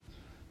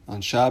On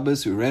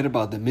Shabbos, we read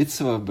about the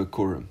mitzvah of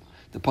Bikurim.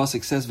 The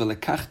pasuk says,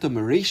 "V'lekachta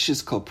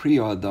mereshis kol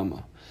priya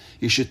adama."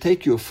 You should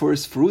take your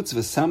first fruits,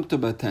 v'samto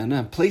batena,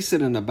 and place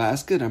it in a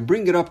basket and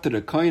bring it up to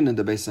the kohen in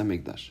the Beis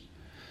Hamikdash.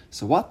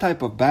 So, what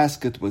type of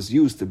basket was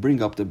used to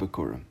bring up the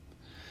Bikurim?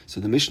 So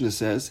the Mishnah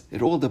says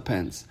it all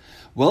depends.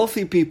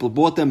 Wealthy people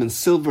bought them in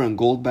silver and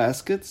gold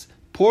baskets.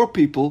 Poor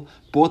people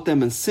bought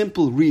them in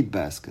simple reed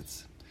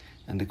baskets.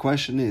 And the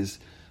question is,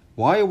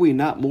 why are we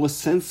not more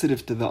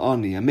sensitive to the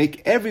ani and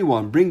make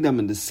everyone bring them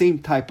in the same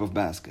type of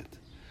basket?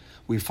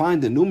 We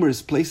find in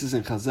numerous places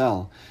in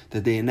Chazal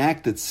that they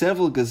enacted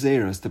several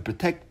gezeras to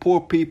protect poor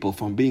people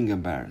from being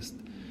embarrassed.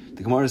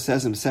 The Gemara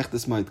says in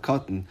Masechtas Moed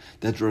Katan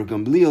that Rav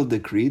Gamliel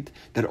decreed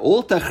that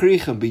all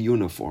tachrichem be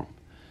uniform.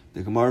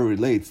 The Gemara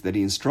relates that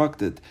he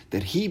instructed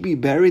that he be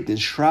buried in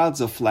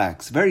shrouds of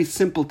flax, very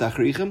simple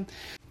tachrichem,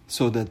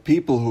 so that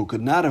people who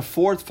could not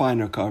afford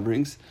finer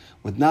coverings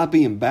would not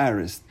be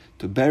embarrassed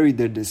to bury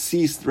their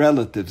deceased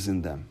relatives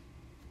in them.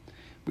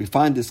 We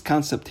find this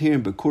concept here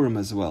in Bikurim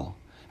as well.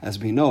 As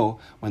we know,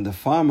 when the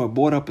farmer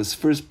brought up his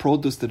first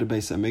produce to the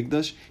Beis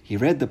Hamikdash, he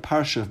read the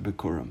Parsha of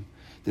Bikurim.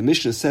 The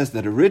Mishnah says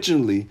that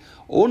originally,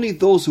 only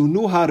those who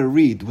knew how to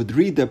read would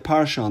read the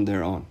Parsha on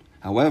their own.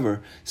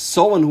 However,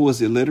 someone who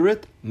was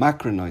illiterate,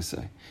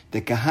 makronoisai,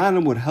 the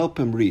Kahanim would help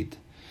him read.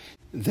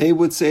 They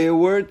would say a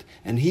word,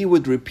 and he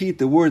would repeat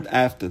the word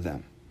after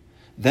them.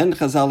 Then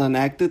Chazal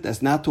enacted,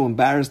 as not to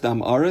embarrass the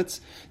Amaretz,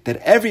 that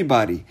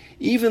everybody,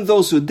 even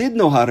those who did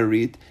know how to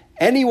read,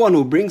 anyone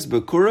who brings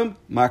Bikurim,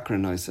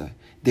 makronoisai,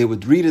 they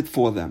would read it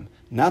for them,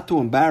 not to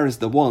embarrass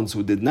the ones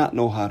who did not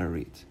know how to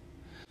read.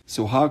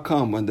 So how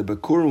come when the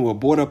Bikurim were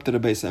brought up to the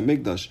Beis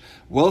Hamikdash,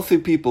 wealthy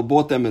people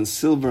bought them in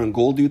silver and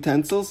gold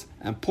utensils,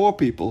 and poor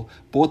people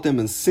bought them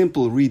in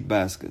simple reed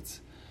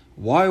baskets?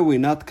 Why are we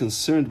not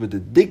concerned with the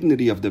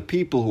dignity of the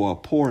people who are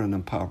poor and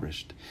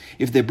impoverished?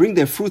 If they bring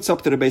their fruits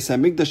up to the Beis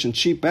Hamikdash in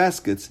cheap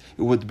baskets,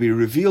 it would be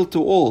revealed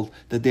to all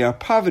that they are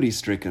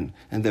poverty-stricken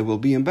and they will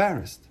be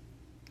embarrassed.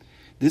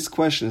 This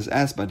question is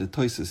asked by the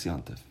Toisus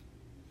Yantiv.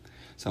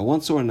 So I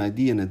once saw an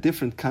idea in a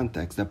different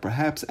context that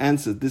perhaps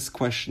answered this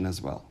question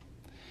as well.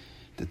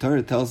 The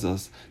Torah tells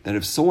us that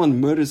if someone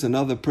murders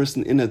another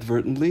person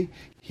inadvertently,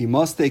 he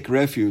must take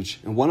refuge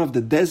in one of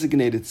the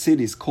designated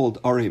cities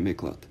called Arei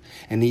Miklat,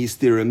 and he is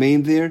to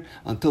remain there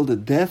until the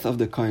death of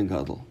the Kohen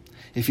Gadol.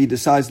 If he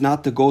decides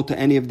not to go to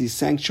any of these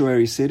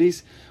sanctuary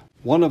cities,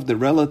 one of the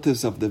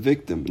relatives of the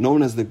victim,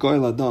 known as the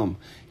Goel Adam,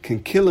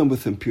 can kill him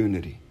with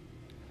impunity.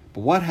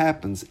 But what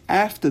happens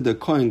after the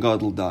Kohen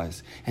Gadol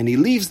dies and he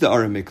leaves the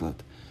Arei Miklat?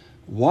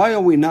 Why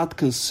are we not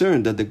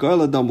concerned that the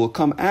Goel Adam will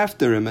come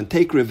after him and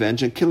take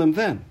revenge and kill him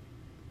then?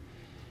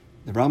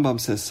 The Rambam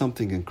says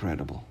something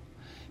incredible.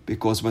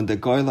 Because when the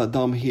Goel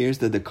Adam hears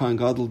that the Kohen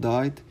Gadol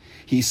died,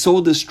 he's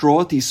so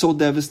distraught, he's so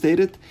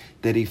devastated,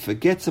 that he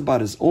forgets about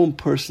his own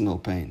personal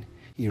pain.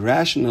 He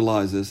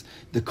rationalizes,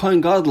 the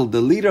Kohen Gadol,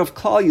 the leader of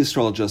Klal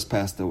Yisrael, just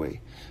passed away.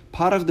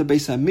 Part of the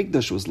Beis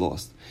Hamikdash was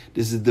lost.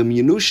 This is the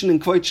Minushin in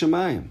Kvod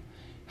Shemayim.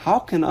 How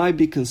can I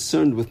be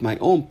concerned with my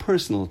own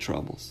personal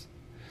troubles?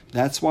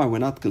 That's why we're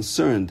not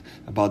concerned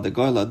about the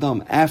Goel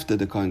Adam after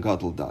the Kohen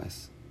Gadol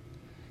dies.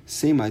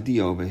 Same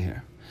idea over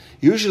here.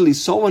 Usually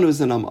someone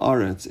who's an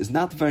Amaretz is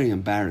not very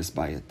embarrassed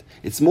by it.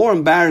 It's more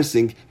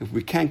embarrassing if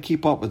we can't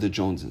keep up with the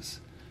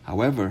Joneses.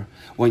 However,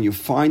 when you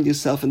find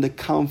yourself in the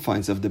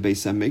confines of the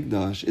Beis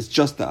Hamikdash, it's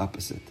just the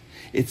opposite.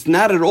 It's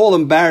not at all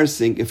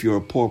embarrassing if you're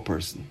a poor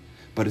person,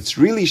 but it's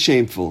really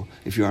shameful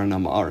if you are an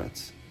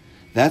Amaretz.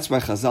 That's why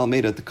Chazal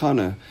made a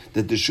takana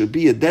that there should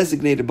be a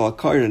designated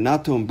Balkaira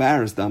not to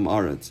embarrass the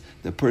Amaretz,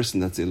 the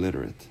person that's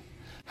illiterate.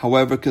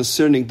 However,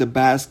 concerning the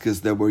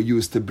baskets that were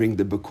used to bring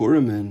the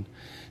Bikurim in,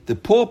 the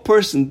poor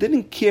person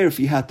didn't care if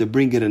he had to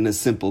bring it in a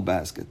simple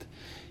basket,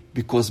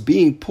 because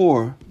being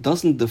poor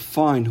doesn't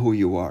define who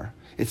you are.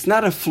 It's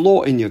not a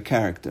flaw in your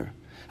character.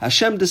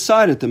 Hashem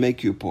decided to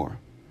make you poor.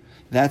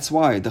 That's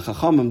why the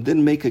Chachamim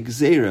didn't make a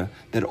gzeira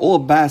that all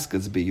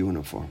baskets be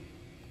uniform.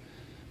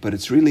 But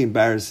it's really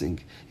embarrassing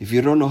if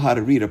you don't know how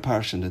to read a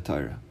parsha in the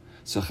Torah.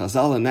 So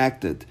Chazal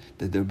enacted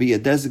that there be a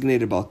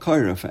designated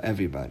Balkaira for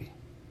everybody.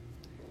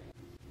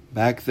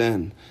 Back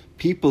then,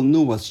 people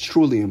knew what's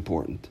truly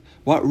important,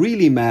 what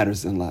really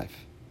matters in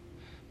life.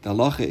 The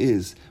halacha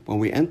is, when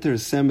we enter a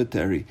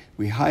cemetery,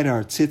 we hide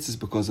our tzitzis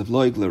because of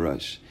loig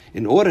l'rosh,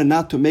 in order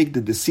not to make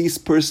the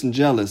deceased person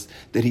jealous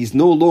that he's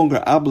no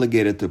longer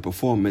obligated to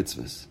perform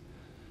mitzvahs.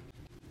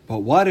 But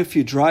what if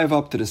you drive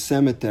up to the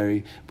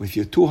cemetery with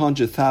your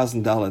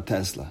 $200,000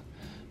 Tesla?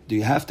 Do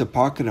you have to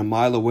park it a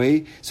mile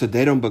away so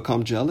they don't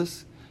become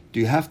jealous? Do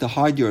you have to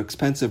hide your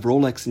expensive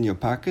Rolex in your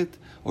pocket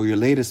or your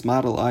latest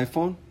model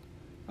iPhone?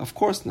 Of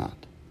course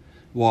not.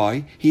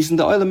 Why? He's in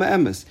the Olam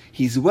Ha'emes.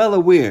 He's well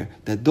aware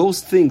that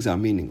those things are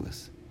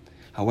meaningless.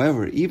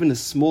 However, even a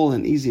small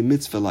and easy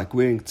mitzvah like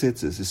wearing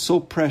tzitzis is so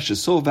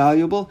precious, so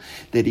valuable,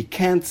 that he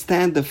can't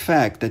stand the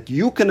fact that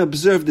you can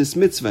observe this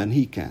mitzvah and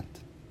he can't.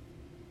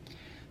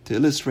 To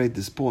illustrate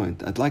this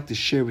point, I'd like to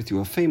share with you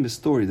a famous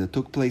story that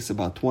took place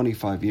about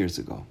 25 years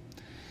ago.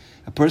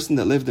 A person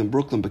that lived in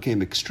Brooklyn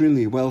became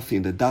extremely wealthy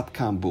in the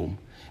dot-com boom,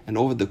 and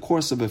over the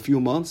course of a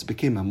few months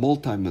became a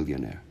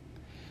multi-millionaire.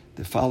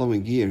 The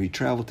following year, he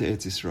traveled to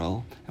Eretz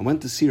Yisrael and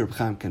went to see Reb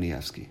Chaim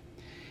Kanievsky.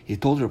 He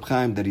told Reb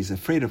Chaim that he's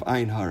afraid of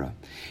Ayin Hara.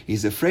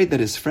 He's afraid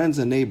that his friends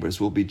and neighbors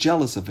will be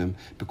jealous of him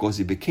because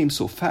he became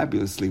so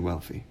fabulously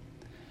wealthy.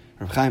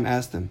 Reb Chaim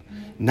asked him,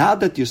 now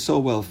that you're so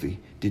wealthy,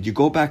 did you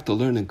go back to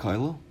learn in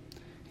Kollel?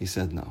 He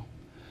said no.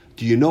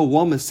 Do you know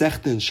one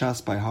Masechta in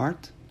Shas by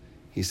heart?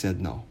 He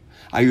said no.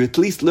 Are you at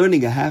least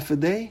learning a half a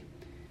day?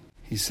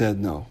 He said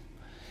no.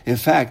 In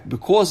fact,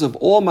 because of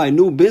all my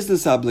new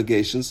business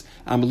obligations,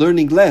 I'm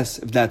learning less,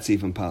 if that's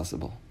even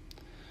possible.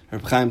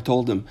 Reb Chaim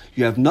told him,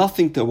 you have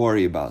nothing to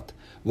worry about.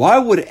 Why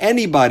would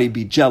anybody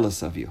be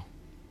jealous of you?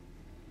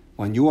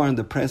 When you are in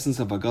the presence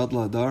of a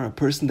Gadol Hadar, a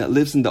person that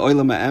lives in the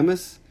Olam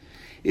HaEmes,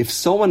 if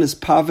someone is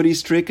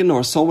poverty-stricken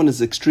or someone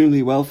is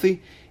extremely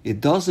wealthy, it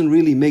doesn't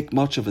really make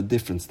much of a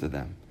difference to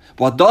them.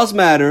 What does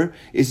matter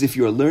is if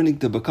you're learning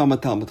to become a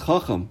Talmid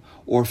Chacham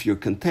or if you're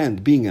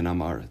content being an Am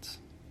Haaretz.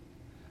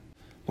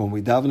 When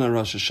we daven on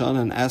Rosh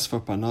Hashanah and ask for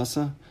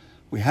Parnasa,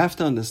 we have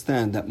to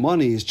understand that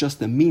money is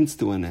just a means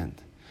to an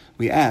end.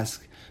 We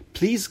ask,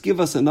 please give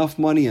us enough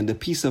money and the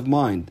peace of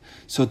mind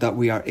so that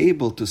we are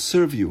able to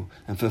serve you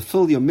and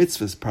fulfill your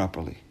mitzvahs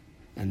properly.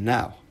 And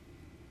now,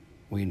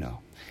 we know.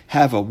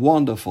 Have a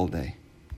wonderful day.